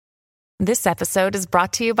This episode is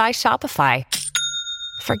brought to you by Shopify.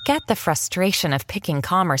 Forget the frustration of picking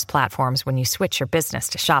commerce platforms when you switch your business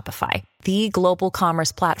to Shopify, the global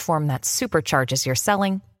commerce platform that supercharges your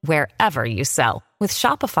selling wherever you sell. With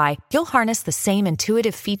Shopify, you'll harness the same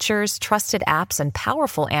intuitive features, trusted apps, and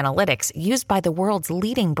powerful analytics used by the world's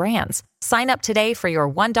leading brands. Sign up today for your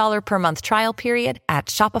 $1 per month trial period at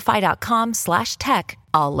shopify.com/tech,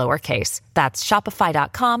 all lowercase. That's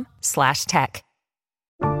shopify.com/tech.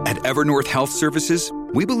 At Evernorth Health Services,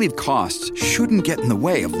 we believe costs shouldn't get in the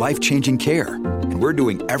way of life-changing care, and we're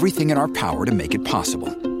doing everything in our power to make it possible.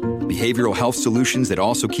 Behavioral health solutions that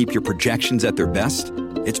also keep your projections at their best?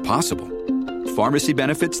 It's possible. Pharmacy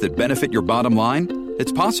benefits that benefit your bottom line?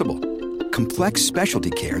 It's possible. Complex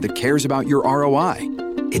specialty care that cares about your ROI?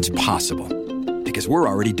 It's possible. Because we're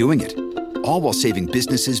already doing it. All while saving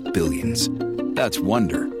businesses billions. That's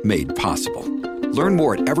Wonder made possible. Learn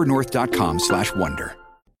more at evernorth.com/wonder.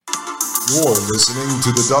 You're listening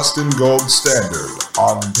to the Dustin Gold Standard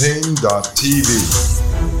on Pain.tv.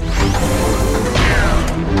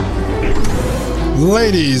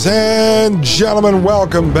 Ladies and gentlemen,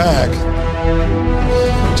 welcome back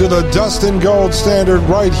to the Dustin Gold Standard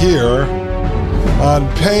right here on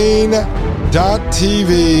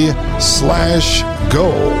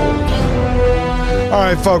Pain.tv/gold. All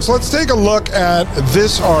right, folks, let's take a look at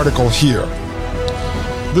this article here.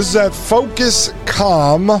 This is at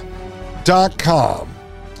focuscom.com.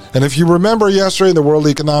 And if you remember yesterday in the World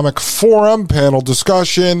Economic Forum panel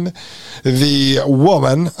discussion, the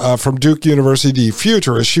woman from Duke University, the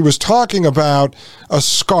futurist, she was talking about a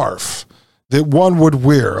scarf that one would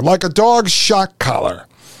wear, like a dog's shock collar.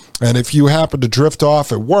 And if you happen to drift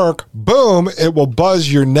off at work, boom, it will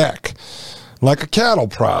buzz your neck like a cattle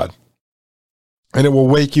prod. And it will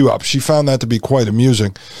wake you up. She found that to be quite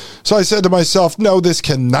amusing. So I said to myself, no, this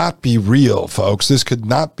cannot be real, folks. This could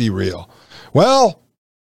not be real. Well,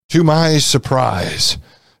 to my surprise,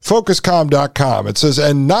 focuscom.com, it says,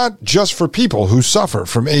 and not just for people who suffer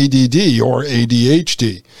from ADD or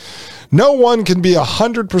ADHD. No one can be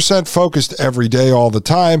 100% focused every day all the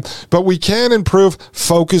time, but we can improve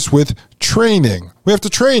focus with training. We have to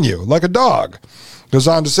train you like a dog. Goes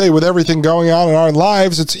on to say, with everything going on in our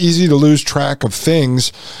lives, it's easy to lose track of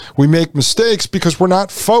things. We make mistakes because we're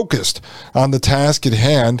not focused on the task at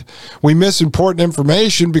hand. We miss important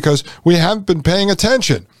information because we haven't been paying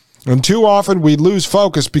attention. And too often we lose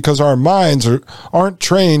focus because our minds aren't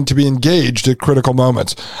trained to be engaged at critical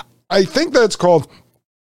moments. I think that's called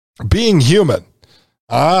being human.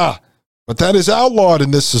 But that is outlawed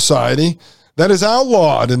in this society. That is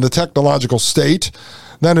outlawed in the technological state.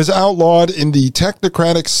 That is outlawed in the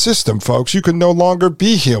technocratic system, folks. You can no longer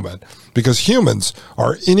be human because humans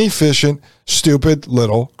are inefficient, stupid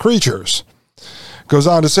little creatures. Goes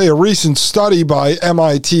on to say a recent study by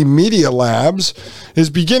MIT Media Labs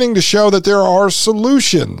is beginning to show that there are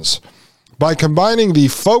solutions. By combining the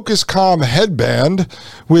FocusCom headband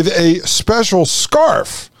with a special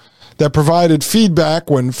scarf that provided feedback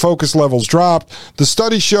when focus levels dropped, the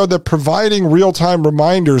study showed that providing real-time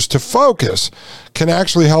reminders to focus can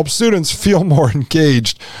actually help students feel more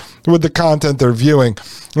engaged with the content they're viewing,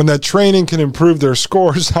 and that training can improve their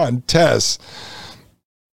scores on tests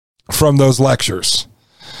from those lectures.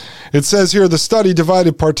 It says here the study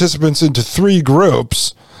divided participants into 3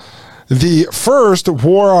 groups. The first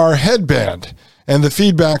wore our headband and the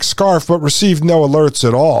feedback scarf but received no alerts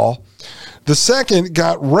at all. The second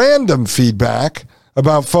got random feedback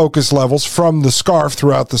about focus levels from the scarf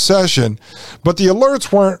throughout the session, but the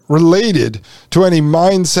alerts weren't related to any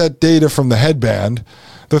mindset data from the headband.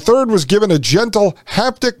 The third was given a gentle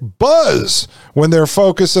haptic buzz when their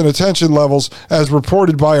focus and attention levels, as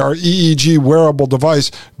reported by our EEG wearable device,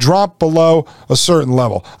 dropped below a certain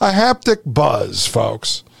level. A haptic buzz,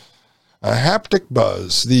 folks. A haptic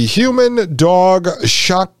buzz. The human dog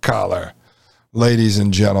shock collar, ladies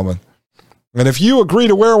and gentlemen. And if you agree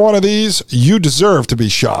to wear one of these, you deserve to be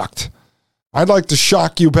shocked. I'd like to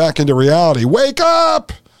shock you back into reality. Wake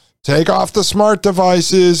up! Take off the smart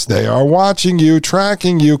devices. They are watching you,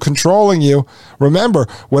 tracking you, controlling you. Remember,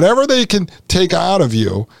 whatever they can take out of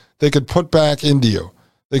you, they could put back into you.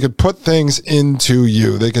 They could put things into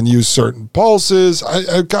you. They can use certain pulses.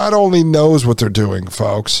 God only knows what they're doing,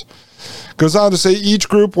 folks. Goes on to say each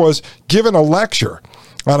group was given a lecture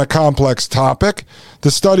on a complex topic.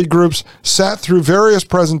 The study groups sat through various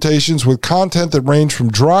presentations with content that ranged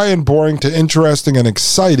from dry and boring to interesting and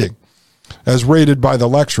exciting, as rated by the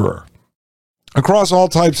lecturer. Across all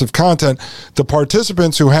types of content, the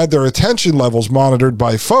participants who had their attention levels monitored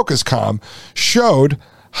by FocusCom showed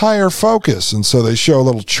higher focus. And so they show a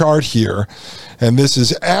little chart here. And this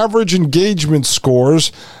is average engagement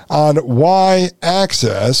scores on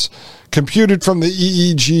y-axis computed from the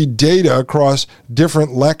EEG data across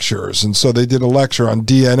different lectures. And so they did a lecture on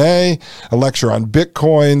DNA, a lecture on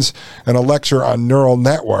Bitcoins, and a lecture on neural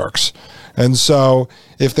networks. And so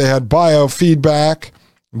if they had biofeedback,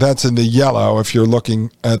 that's in the yellow if you're looking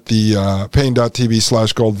at the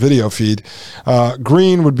pain.tv/gold video feed.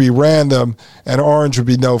 Green would be random, and orange would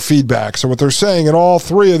be no feedback. So what they're saying in all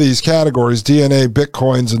three of these categories, DNA,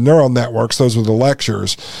 Bitcoins, and neural networks, those were the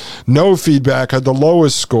lectures, no feedback had the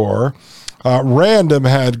lowest score. Random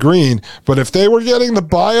had green. But if they were getting the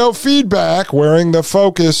biofeedback, wearing the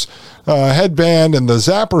focus headband and the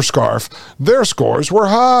zapper scarf, their scores were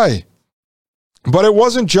high. But it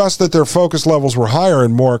wasn't just that their focus levels were higher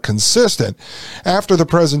and more consistent. After the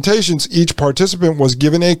presentations, each participant was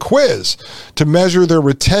given a quiz to measure their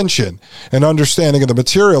retention and understanding of the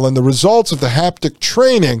material, and the results of the haptic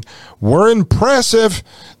training were impressive.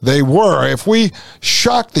 They were. If we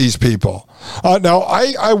shocked these people. Now,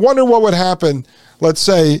 I wonder what would happen. Let's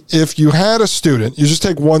say if you had a student, you just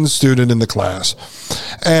take one student in the class,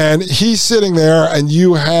 and he's sitting there, and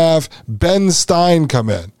you have Ben Stein come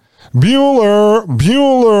in.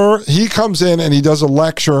 Bueller, he comes in and he does a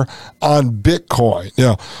lecture on Bitcoin.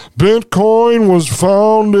 Bitcoin was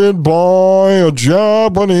founded by a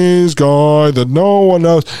Japanese guy that no one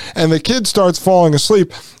knows. And the kid starts falling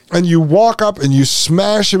asleep, and you walk up and you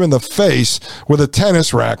smash him in the face with a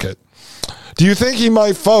tennis racket. Do you think he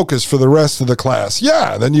might focus for the rest of the class?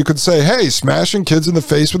 Yeah, then you could say, hey, smashing kids in the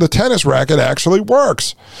face with a tennis racket actually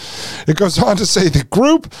works. It goes on to say the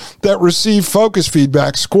group that received focus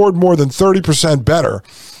feedback scored more than 30% better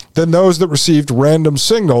than those that received random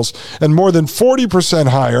signals, and more than 40%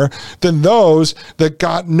 higher than those that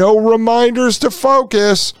got no reminders to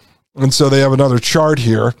focus. And so they have another chart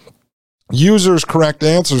here. Users correct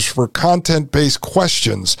answers for content-based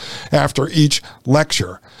questions after each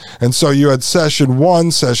lecture. And so you had session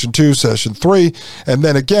 1, session 2, session 3, and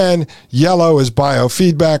then again, yellow is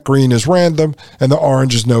biofeedback, green is random, and the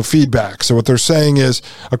orange is no feedback. So what they're saying is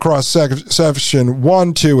across session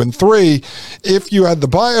 1, 2, and 3, if you had the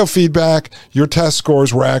biofeedback, your test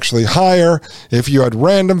scores were actually higher. If you had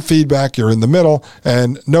random feedback, you're in the middle,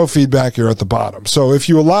 and no feedback, you're at the bottom. So if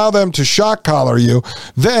you allow them to shock collar you,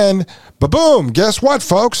 then ba-boom, guess what,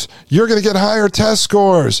 folks? You're going to get higher test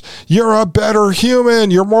scores. You're a better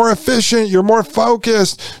human. You're more efficient. You're more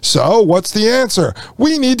focused. So what's the answer?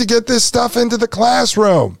 We need to get this stuff into the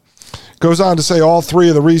classroom. Goes on to say all three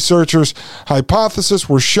of the researchers' hypotheses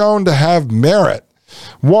were shown to have merit.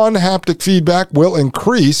 1, haptic feedback will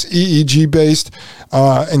increase EEG-based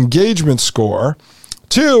engagement score.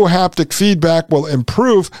 2, haptic feedback will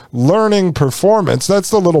improve learning performance. That's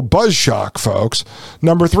the little buzz shock, folks.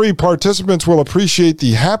 Number 3, participants will appreciate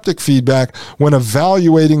the haptic feedback when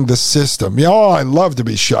evaluating the system. I love to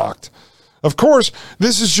be shocked. Of course,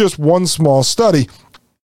 this is just one small study,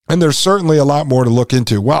 and there's certainly a lot more to look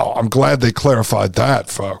into. Wow, I'm glad they clarified that,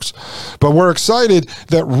 folks. But we're excited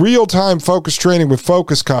that real-time focus training with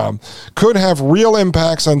FocusCom could have real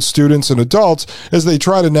impacts on students and adults as they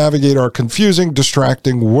try to navigate our confusing,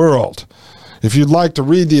 distracting world. If you'd like to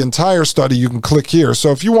read the entire study, you can click here.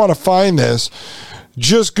 So if you want to find this,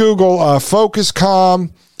 just Google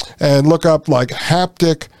FocusCom and look up like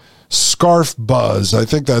haptic scarf buzz. I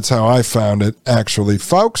think that's how I found it, actually,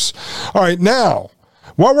 folks. All right, now,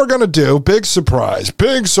 what we're going to do, big surprise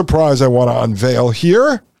I want to unveil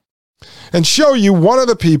here and show you one of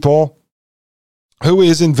the people who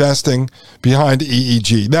is investing behind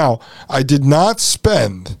EEG. Now, I did not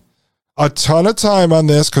spend a ton of time on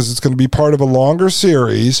this because it's going to be part of a longer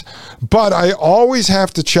series, but I always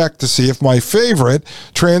have to check to see if my favorite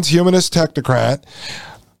transhumanist technocrat,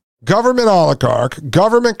 government oligarch,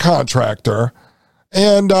 government contractor,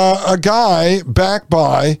 and a guy backed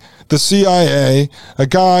by the CIA, a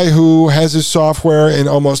guy who has his software in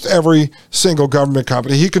almost every single government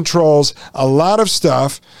company. He controls a lot of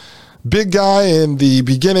stuff. Big guy in the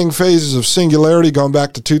beginning phases of Singularity going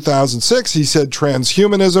back to 2006. He said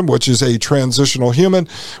transhumanism, which is a transitional human,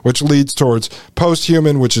 which leads towards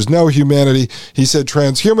post-human, which is no humanity. He said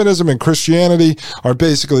transhumanism and Christianity are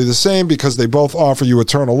basically the same because they both offer you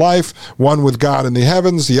eternal life, one with God in the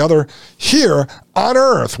heavens, the other here on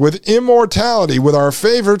earth with immortality with our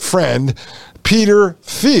favorite friend, Peter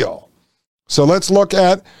Thiel. So let's look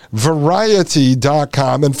at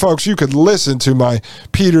Variety.com. And folks, you could listen to my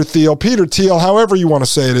Peter Thiel, however you want to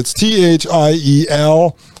say it. It's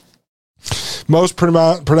Thiel. Most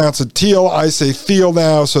pronounce it Thiel. I say Thiel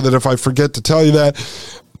now so that if I forget to tell you that,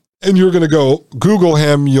 and you're going to go Google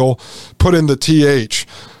him, you'll put in the TH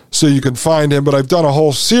so you can find him. But I've done a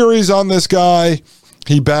whole series on this guy.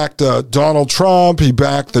 He backed Donald Trump. He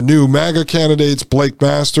backed the new MAGA candidates, Blake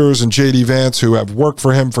Masters and J.D. Vance, who have worked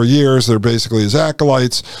for him for years. They're basically his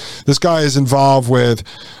acolytes. This guy is involved with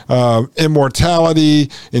immortality,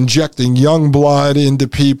 injecting young blood into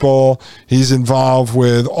people. He's involved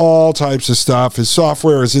with all types of stuff. His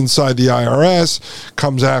software is inside the IRS,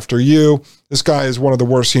 comes after you. This guy is one of the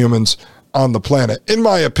worst humans on the planet, in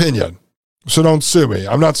my opinion. So don't sue me.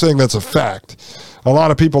 I'm not saying that's a fact. A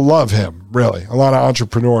lot of people love him, really. A lot of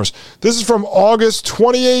entrepreneurs. This is from August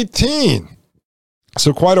 2018.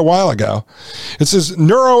 So quite a while ago. It says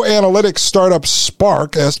neuroanalytics startup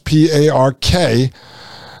Spark, S-P-A-R-K,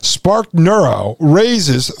 Spark Neuro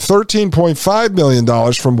raises $13.5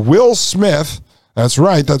 million from Will Smith. That's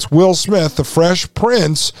right. That's Will Smith, the Fresh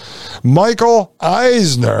Prince, Michael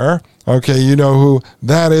Eisner. Okay, you know who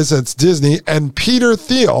that is. That's Disney. And Peter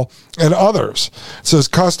Thiel and others. It says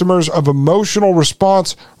customers of emotional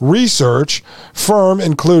response research firm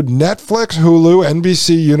include Netflix, Hulu,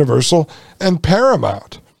 NBC, Universal, and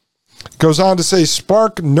Paramount. Goes on to say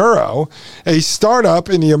Spark Neuro, a startup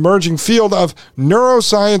in the emerging field of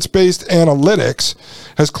neuroscience-based analytics,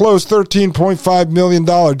 has closed $13.5 million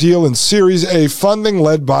deal in Series A funding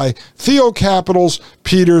led by Thiel Capital's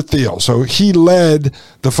Peter Thiel. So he led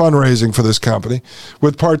the fundraising for this company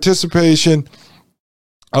with participation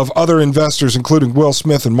of other investors, including Will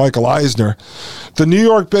Smith and Michael Eisner. The New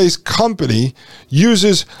York-based company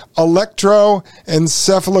uses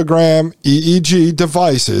electroencephalogram EEG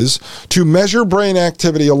devices to measure brain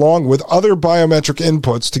activity along with other biometric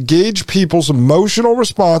inputs to gauge people's emotional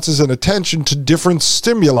responses and attention to different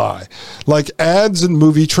stimuli, like ads and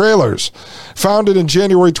movie trailers. Founded in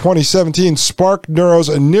January 2017, Spark Neuro's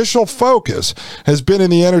initial focus has been in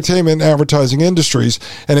the entertainment and advertising industries,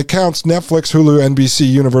 and it counts Netflix, Hulu,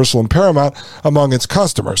 NBC, Universal, and Paramount among its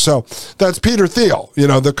customers. So that's Peter Thiel,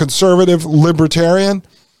 the conservative libertarian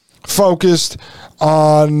focused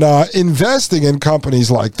on investing in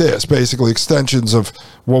companies like this, basically extensions of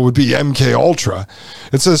what would be MK Ultra.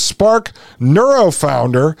 It says Spark Neuro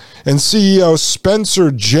founder and CEO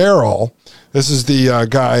Spencer Jarrell. This is the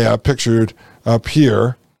guy pictured up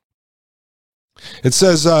here. It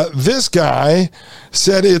says this guy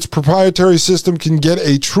said its proprietary system can get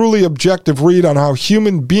a truly objective read on how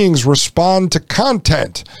human beings respond to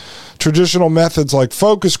content. Traditional methods like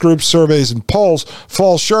focus groups, surveys, and polls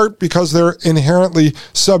fall short because they're inherently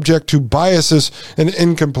subject to biases and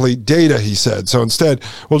incomplete data, he said. So instead,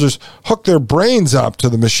 we'll just hook their brains up to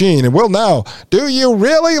the machine and we'll know, do you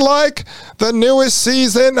really like the newest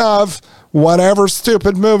season of whatever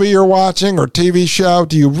stupid movie you're watching or TV show?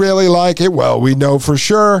 Do you really like it? Well, we know for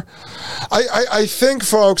sure. I think,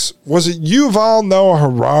 folks, was it Yuval Noah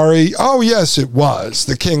Harari? Oh, yes, it was.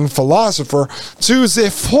 The king philosopher to the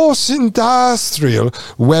fourth industrial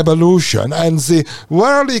revolution, and the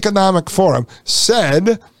World Economic Forum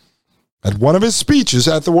said at one of his speeches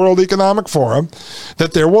at the World Economic Forum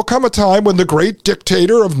that there will come a time when the great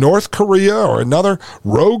dictator of North Korea or another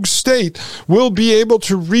rogue state will be able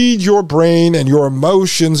to read your brain and your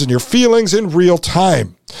emotions and your feelings in real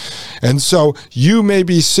time. And so you may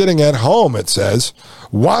be sitting at home, it says,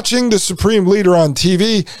 watching the supreme leader on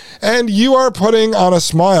TV, and you are putting on a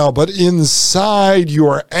smile, but inside you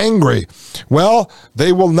are angry. Well,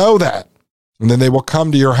 they will know that. And then they will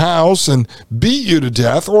come to your house and beat you to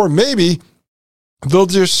death, or maybe they'll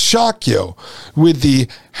just shock you with the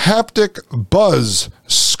haptic buzz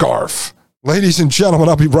scarf. Ladies and gentlemen,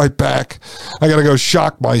 I'll be right back. I got to go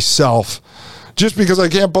shock myself just because I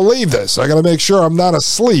can't believe this. I got to make sure I'm not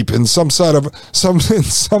asleep in some sort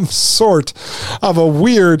of a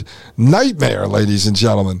weird nightmare, ladies and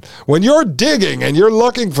gentlemen. When you're digging and you're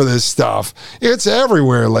looking for this stuff, it's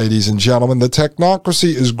everywhere, ladies and gentlemen. The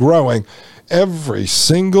technocracy is growing every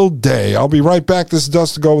single day. I'll be right back. This is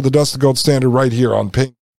Dust to Gold with the Dust to Gold Standard right here on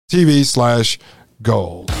Pain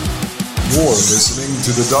TV/gold. You're listening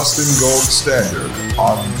to the Dust and Gold Standard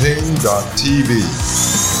on Pain.tv.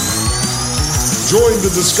 Join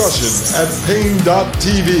the discussion at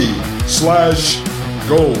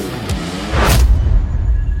Pain.tv/gold.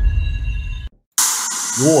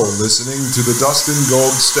 You're listening to the Dust and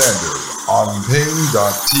Gold Standard on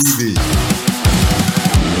Pain.tv.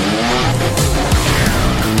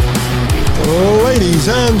 Ladies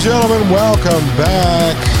and gentlemen, welcome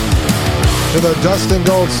back to the Dustin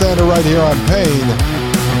Gold Standard right here on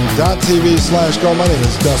Pain.tv/gold. My name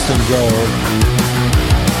is Dustin Gold.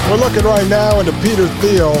 We're looking right now into Peter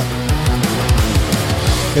Thiel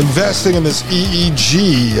investing in this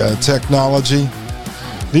EEG technology.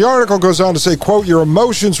 The article goes on to say, quote, your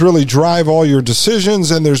emotions really drive all your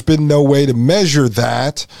decisions, and there's been no way to measure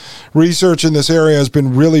that. Research in this area has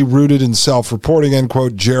been really rooted in self-reporting, end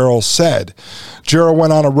quote, Gerald said. Gerald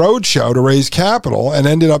went on a roadshow to raise capital and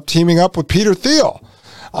ended up teaming up with Peter Thiel,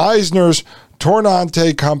 Eisner's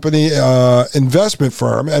Tornante Company investment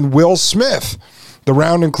firm, and Will Smith. The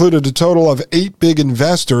round included a total of 8 big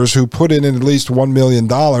investors who put in at least $1 million,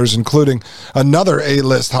 including another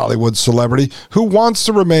A-list Hollywood celebrity who wants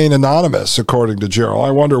to remain anonymous, according to Gerald.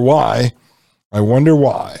 I wonder why.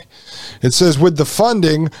 It says, with the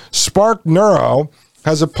funding, Spark Neuro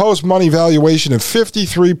has a post-money valuation of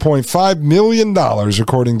 $53.5 million,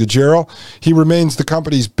 according to Gerald. He remains the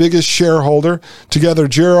company's biggest shareholder. Together,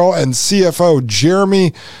 Gerald and CFO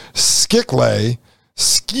Jeremy Skixley,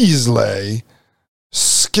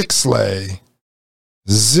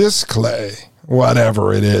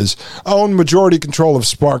 whatever it is, own majority control of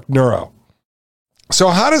Spark Neuro. So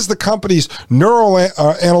how does the company's neural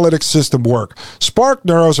analytics system work? Spark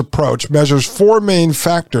Neuro's approach measures 4 main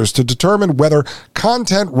factors to determine whether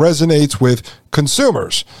content resonates with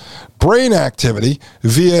consumers. Brain activity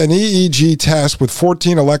via an EEG test with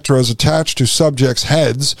 14 electrodes attached to subjects'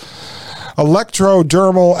 heads.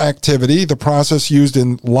 Electrodermal activity, the process used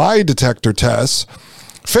in lie detector tests.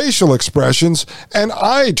 Facial expressions, and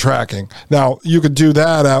eye tracking. Now, you could do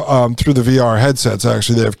that through the VR headsets.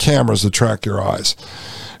 Actually, they have cameras that track your eyes.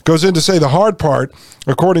 Goes in to say the hard part,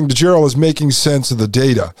 according to Gerald, is making sense of the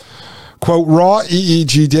data. Quote, raw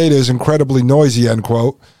EEG data is incredibly noisy, end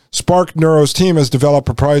quote. Spark Neuro's team has developed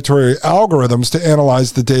proprietary algorithms to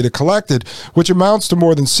analyze the data collected, which amounts to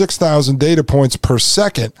more than 6,000 data points per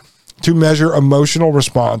second to measure emotional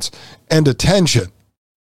response and attention.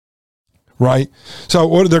 Right? So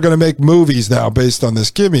they're going to make movies now based on this.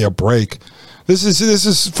 Give me a break. This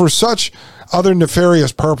is for such other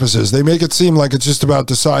nefarious purposes. They make it seem like it's just about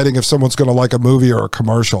deciding if someone's going to like a movie or a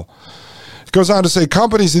commercial. It goes on to say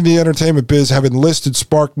companies in the entertainment biz have enlisted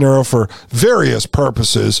Spark Neuro for various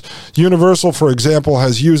purposes. Universal, for example,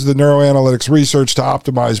 has used the neuroanalytics research to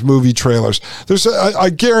optimize movie trailers. I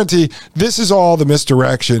guarantee this is all the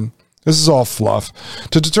misdirection. This is all fluff.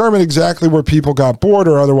 To determine exactly where people got bored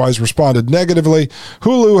or otherwise responded negatively,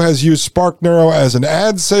 Hulu has used Spark Neuro as an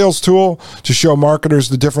ad sales tool to show marketers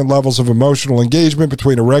the different levels of emotional engagement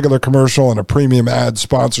between a regular commercial and a premium ad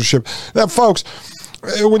sponsorship. Now, folks,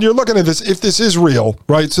 when you're looking at this, if this is real,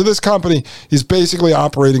 right, so this company is basically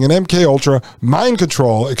operating an MK Ultra mind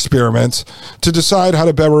control experiments to decide how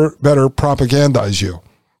to better propagandize you.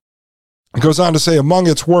 It goes on to say, among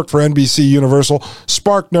its work for NBC Universal,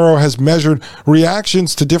 Spark Neuro has measured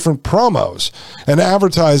reactions to different promos and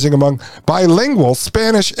advertising among bilingual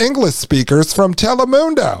Spanish-English speakers from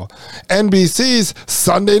Telemundo. NBC's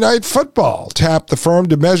Sunday Night Football tapped the firm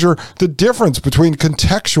to measure the difference between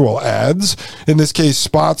contextual ads, in this case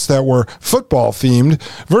spots that were football-themed,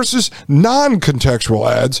 versus non-contextual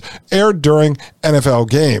ads aired during NFL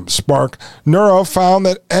games. Spark Neuro found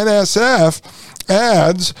that NSF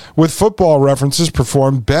ads with football references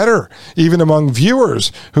performed better, even among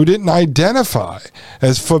viewers who didn't identify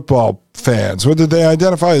as football fans. Whether they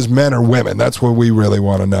identify as men or women, that's what we really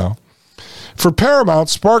want to know. For Paramount,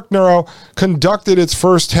 Spark Neuro conducted its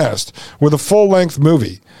first test with a full-length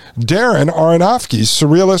movie, Darren Aronofsky's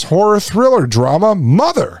surrealist horror thriller drama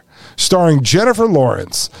Mother, starring Jennifer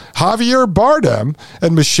Lawrence, Javier Bardem,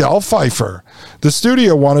 and Michelle Pfeiffer. The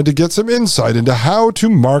studio wanted to get some insight into how to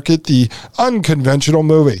market the unconventional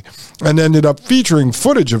movie and ended up featuring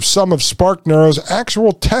footage of some of Spark Neuro's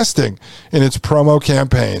actual testing in its promo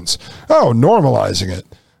campaigns. Oh, normalizing it.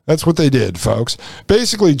 That's what they did, folks.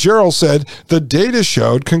 Basically, Gerald said the data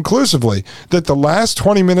showed conclusively that the last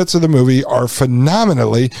 20 minutes of the movie are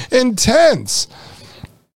phenomenally intense.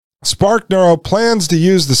 Spark Neuro plans to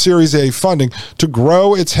use the Series A funding to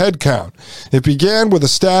grow its headcount. It began with a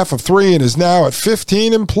staff of 3 and is now at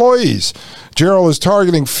 15 employees. Gerald is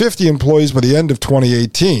targeting 50 employees by the end of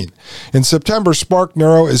 2018. In September, Spark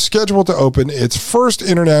Neuro is scheduled to open its first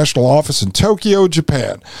international office in Tokyo,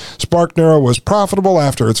 Japan. Spark Neuro was profitable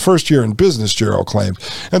after its first year in business, Gerald claimed.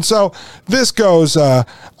 And so this goes on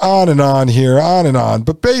and on here, on and on.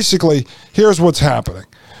 But basically, here's what's happening.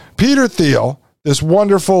 Peter Thiel, this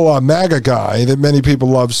wonderful MAGA guy that many people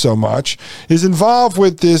love so much, is involved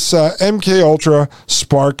with this MK Ultra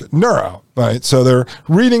Spark Neuro, right? So they're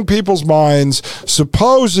reading people's minds,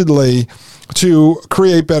 supposedly to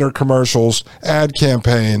create better commercials, ad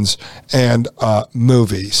campaigns, and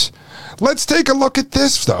movies. Let's take a look at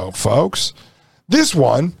this, though, folks. This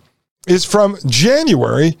one is from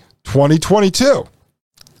January 2022.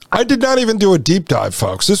 I did not even do a deep dive,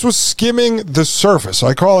 folks. This was skimming the surface.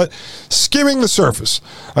 I call it skimming the surface.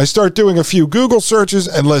 I start doing a few Google searches,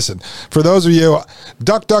 and listen, for those of you,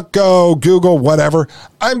 DuckDuckGo, Google, whatever,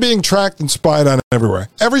 I'm being tracked and spied on everywhere.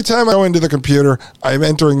 Every time I go into the computer, I'm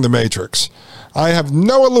entering the matrix. I have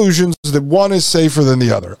no illusions that one is safer than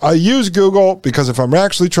the other. I use Google because if I'm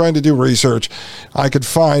actually trying to do research, I could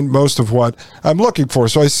find most of what I'm looking for.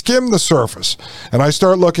 So I skim the surface and I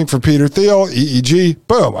start looking for Peter Thiel, EEG,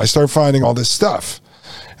 boom, I start finding all this stuff.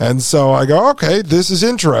 And so I go, okay, this is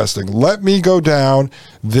interesting. Let me go down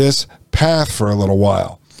this path for a little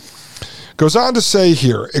while. Goes on to say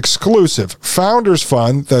here, exclusive, Founders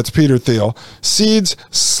Fund, that's Peter Thiel, seeds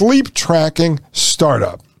sleep tracking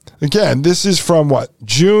startup. Again, this is from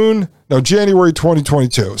January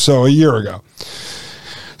 2022, so a year ago.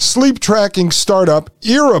 Sleep tracking startup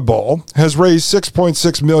Earbuds has raised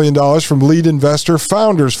 $6.6 million from lead investor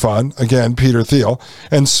Founders Fund, again, Peter Thiel,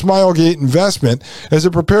 and Smilegate Investment as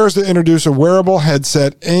it prepares to introduce a wearable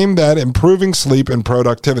headset aimed at improving sleep and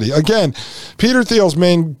productivity. Again, Peter Thiel's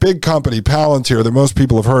main big company, Palantir, that most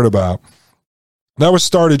people have heard about. That was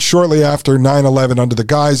started shortly after 9/11 under the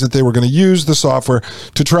guise that they were going to use the software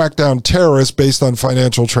to track down terrorists based on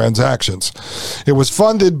financial transactions. It was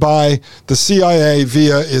funded by the CIA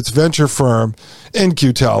via its venture firm,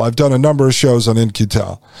 In-Q-Tel. I've done a number of shows on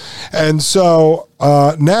In-Q-Tel. And so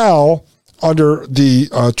now, under the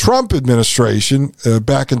Trump administration,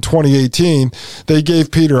 back in 2018, they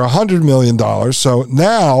gave Peter $100 million. So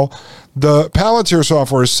now the Palantir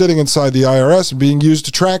software is sitting inside the IRS and being used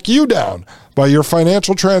to track you down by your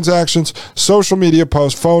financial transactions, social media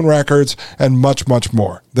posts, phone records, and much, much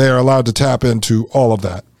more. They are allowed to tap into all of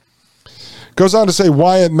that. Goes on to say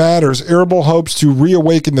why it matters. Earbuds hopes to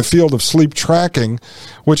reawaken the field of sleep tracking,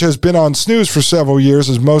 which has been on snooze for several years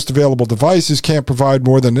as most available devices can't provide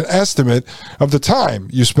more than an estimate of the time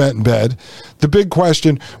you spent in bed. The big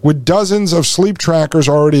question, with dozens of sleep trackers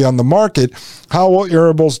already on the market, how will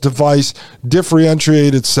Earbuds' device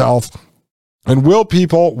differentiate itself, and will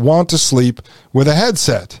people want to sleep with a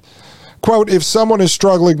headset? Quote, if someone is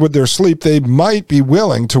struggling with their sleep, they might be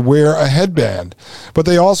willing to wear a headband, but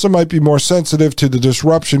they also might be more sensitive to the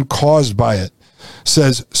disruption caused by it,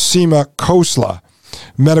 says Seema Khosla,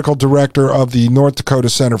 medical director of the North Dakota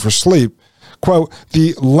Center for Sleep. Quote,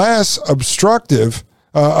 the less obtrusive,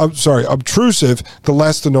 the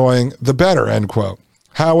less annoying, the better, end quote.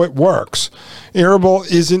 How it works.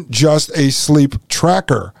 Earbuds isn't just a sleep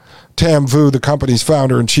tracker. Tam Vu, the company's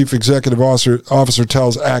founder and chief executive officer,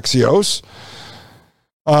 tells Axios.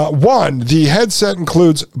 One, the headset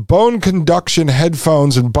includes bone conduction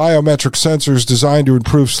headphones and biometric sensors designed to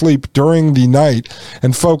improve sleep during the night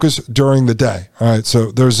and focus during the day. All right, so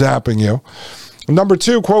they're zapping you. Number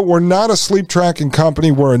two, quote, we're not a sleep tracking company.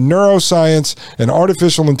 We're a neuroscience and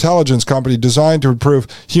artificial intelligence company designed to improve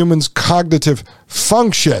humans' cognitive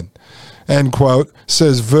function, end quote,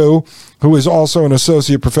 says Vu, who is also an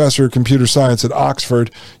associate professor of computer science at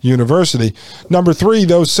Oxford University. Number three,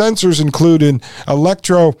 those sensors include an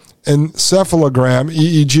electroencephalogram,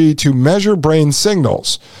 EEG, to measure brain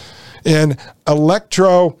signals, an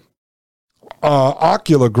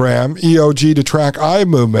oculogram, EOG, to track eye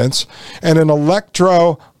movements, and an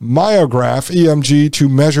electromyograph, EMG, to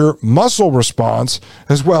measure muscle response,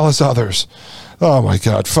 as well as others. Oh my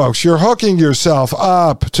God, folks, you're hooking yourself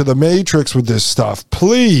up to the matrix with this stuff.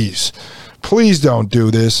 Please don't do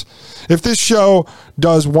this. If this show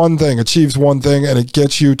does one thing, achieves one thing, and it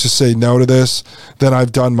gets you to say no to this, then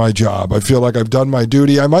I've done my job. I feel like I've done my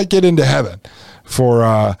duty. I might get into heaven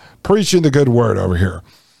for preaching the good word over here.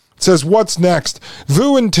 It says, what's next?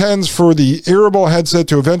 Vu intends for the Earbuds headset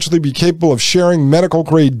to eventually be capable of sharing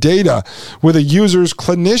medical-grade data with a user's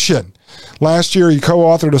clinician. Last year, he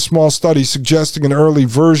co-authored a small study suggesting an early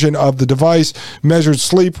version of the device measured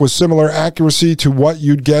sleep with similar accuracy to what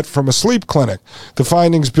you'd get from a sleep clinic. The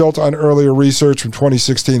findings built on earlier research from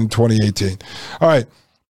 2016 and 2018. All right.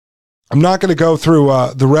 I'm not going to go through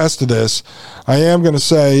the rest of this. I am going to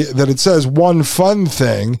say that it says one fun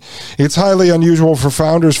thing. It's highly unusual for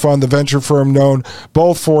Founders Fund, the venture firm known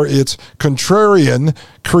both for its contrarian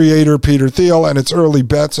creator, Peter Thiel, and its early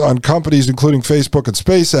bets on companies, including Facebook and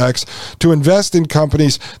SpaceX, to invest in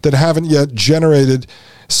companies that haven't yet generated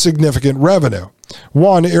significant revenue.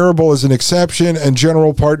 One, Earbuds is an exception, and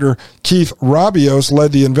general partner Keith Rabios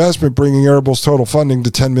led the investment, bringing Earbuds' total funding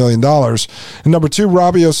to $10 million. And number two,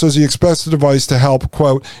 Rabios says he expects the device to help,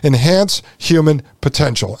 quote, enhance human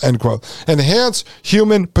potential, end quote. Enhance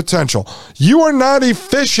human potential. You are not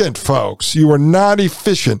efficient, folks. You are not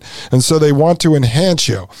efficient. And so they want to enhance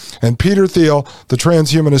you. And Peter Thiel, the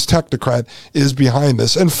transhumanist technocrat, is behind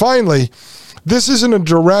this. And finally, This isn't a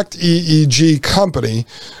direct EEG company,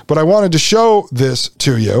 but I wanted to show this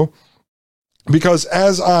to you because,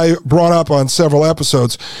 as I brought up on several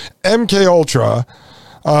episodes, MK Ultra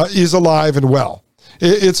is alive and well.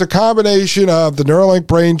 It's a combination of the Neuralink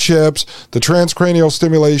brain chips, the transcranial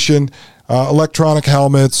stimulation, electronic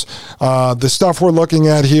helmets, the stuff we're looking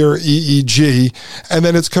at here, EEG, and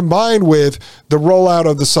then it's combined with the rollout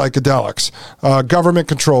of the psychedelics,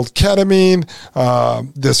 government-controlled ketamine,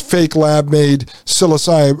 this fake lab-made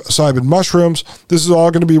psilocybin mushrooms. This is all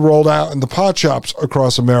going to be rolled out in the pot shops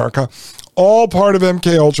across America. All part of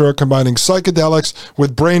MK Ultra, combining psychedelics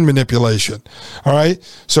with brain manipulation. All right.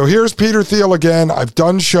 So here's Peter Thiel again. I've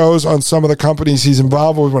done shows on some of the companies he's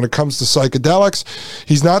involved with when it comes to psychedelics.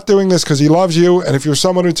 He's not doing this because he loves you. And if you're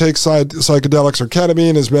someone who takes psychedelics or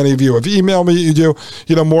ketamine, as many of you have emailed me, you do,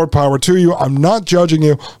 more power to you. I'm not judging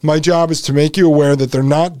you. My job is to make you aware that they're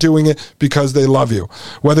not doing it because they love you.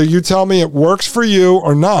 Whether you tell me it works for you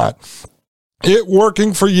or not, it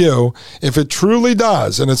working for you, if it truly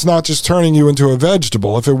does, and it's not just turning you into a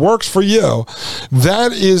vegetable, if it works for you,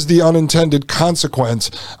 that is the unintended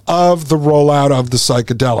consequence of the rollout of the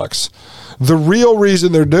psychedelics. The real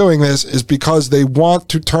reason they're doing this is because they want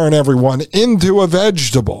to turn everyone into a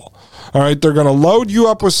vegetable. All right, they're going to load you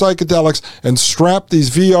up with psychedelics and strap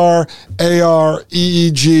these VR, AR,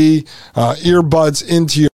 EEG, earbuds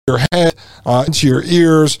into your head, into your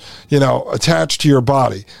ears, attached to your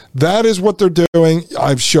body. That is what they're doing.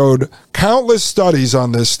 I've showed countless studies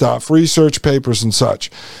on this stuff, research papers and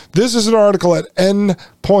such. This is an article at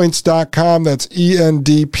endpoints.com. That's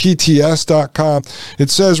endpts.com. It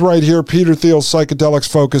says right here, Peter Thiel's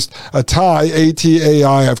psychedelics-focused Atai,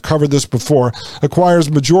 A-T-A-I, I've covered this before,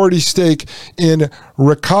 acquires majority stake in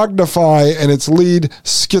Recognify and its lead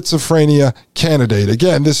schizophrenia candidate.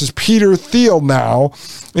 Again, this is Peter Thiel now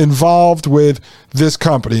involved with this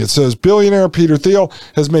company. It says billionaire Peter Thiel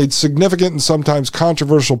has made significant and sometimes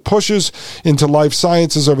controversial pushes into life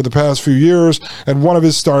sciences over the past few years, and one of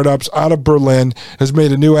his startups out of Berlin has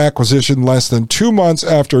made a new acquisition less than 2 months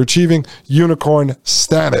after achieving unicorn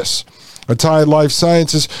status. Atai Life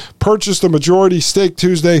Sciences purchased a majority stake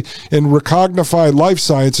Tuesday in Recognify Life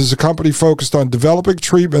Sciences, a company focused on developing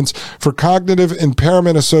treatments for cognitive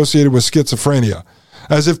impairment associated with schizophrenia.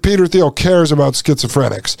 As if Peter Thiel cares about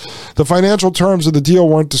schizophrenics. The financial terms of the deal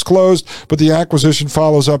weren't disclosed, but the acquisition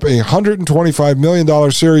follows up a $125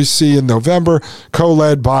 million Series C in November,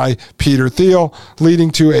 co-led by Peter Thiel,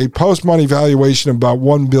 leading to a post-money valuation of about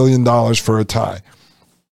 $1 billion for Atai.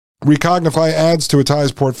 Recognify adds to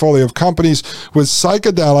Atai's portfolio of companies with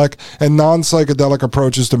psychedelic and non-psychedelic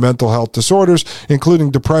approaches to mental health disorders,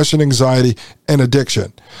 including depression, anxiety, and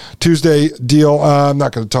addiction. Tuesday deal, I'm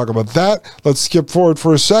not going to talk about that. Let's skip forward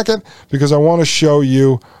for a second because I want to show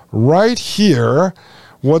you right here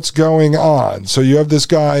what's going on. So you have this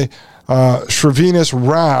guy, Shrivenius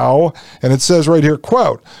Rao, and it says right here,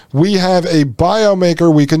 quote, "We have a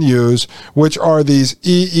biomaker we can use, which are these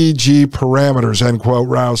EEG parameters," end quote.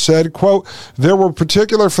 Rao said, quote, "There were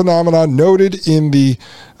particular phenomena noted in the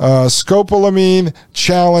scopolamine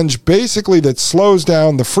challenge, basically that slows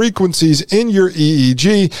down the frequencies in your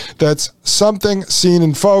EEG. That's something seen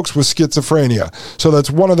in folks with schizophrenia. So that's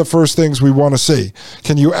one of the first things we want to see.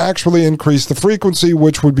 Can you actually increase the frequency,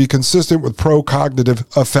 which would be consistent with pro-cognitive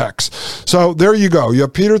effects?" So there you go. You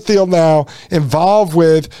have Peter Thiel now involved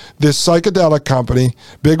with this psychedelic company,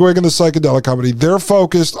 bigwig in the psychedelic company. They're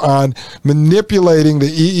focused on manipulating the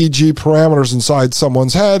EEG parameters inside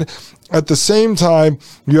someone's head. At the same time,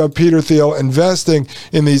 you have Peter Thiel investing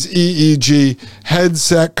in these EEG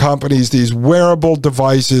headset companies, these wearable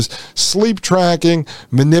devices, sleep tracking,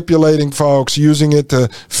 manipulating folks, using it to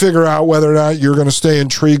figure out whether or not you're going to stay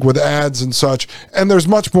intrigued with ads and such. And there's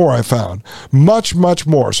much more I found. Much, much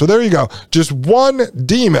more. So there you go. Just one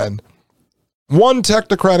demon. One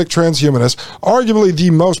technocratic transhumanist, arguably the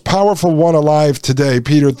most powerful one alive today,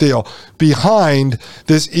 Peter Thiel, behind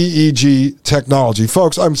this EEG technology.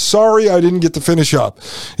 Folks, I'm sorry I didn't get to finish up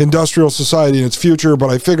Industrial Society and its Future, but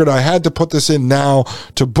I figured I had to put this in now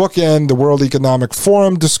to bookend the World Economic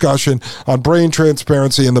Forum discussion on brain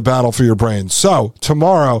transparency and the battle for your brain. So,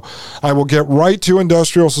 tomorrow, I will get right to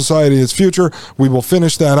Industrial Society and its Future. We will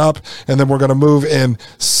finish that up, and then we're going to move in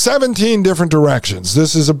 17 different directions.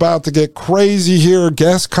 This is about to get crazy here,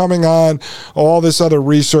 guests coming on, all this other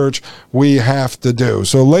research we have to do.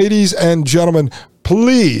 So ladies and gentlemen,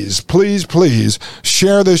 please, please, please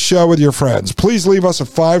share this show with your friends. Please leave us a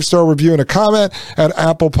 5-star review and a comment at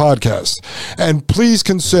Apple Podcasts. And please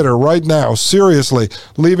consider right now, seriously,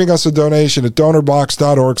 leaving us a donation at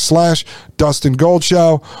donorbox.org/Dustin Gold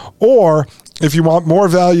Show, or If you want more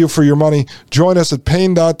value for your money, join us at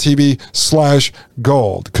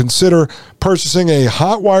Pain.tv/gold. Consider purchasing a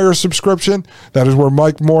Hotwire subscription. That is where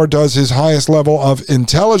Mike Moore does his highest level of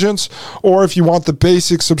intelligence. Or if you want the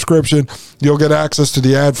basic subscription, you'll get access to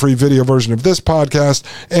the ad-free video version of this podcast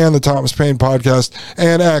and the Thomas Paine podcast,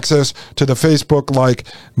 and access to the Facebook-like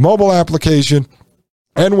mobile application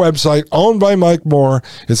and website owned by Mike Moore.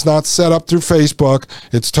 It's not set up through Facebook.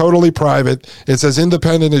 It's totally private. It's as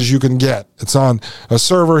independent as you can get. It's on a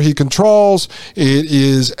server he controls. It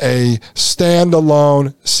is a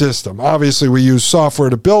standalone system. Obviously, we use software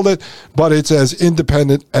to build it, but it's as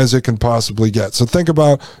independent as it can possibly get. So think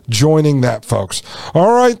about joining that, folks.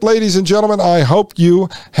 All right, ladies and gentlemen, I hope you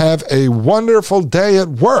have a wonderful day at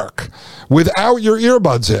work without your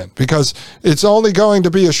earbuds in, because it's only going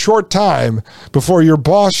to be a short time before your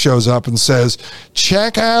boss shows up and says,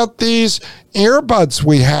 check out these earbuds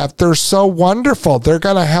we have. They're so wonderful. They're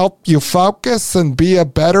going to help you focus and be a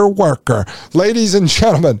better worker. Ladies and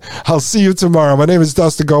gentlemen, I'll see you tomorrow. My name is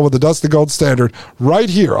Dustin Gold with the Dustin Gold Standard right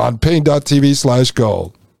here on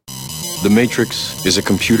Pain.tv/gold. The Matrix is a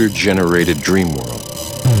computer-generated dream world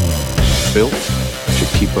built to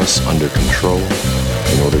keep us under control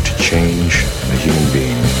in order to change a human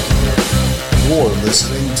being. You're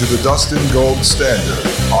listening to the Dustin Gold Standard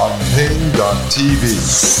on Pain.tv.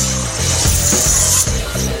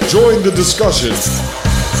 Join the discussion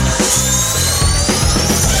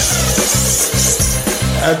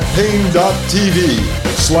at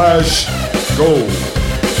Pain.tv/gold.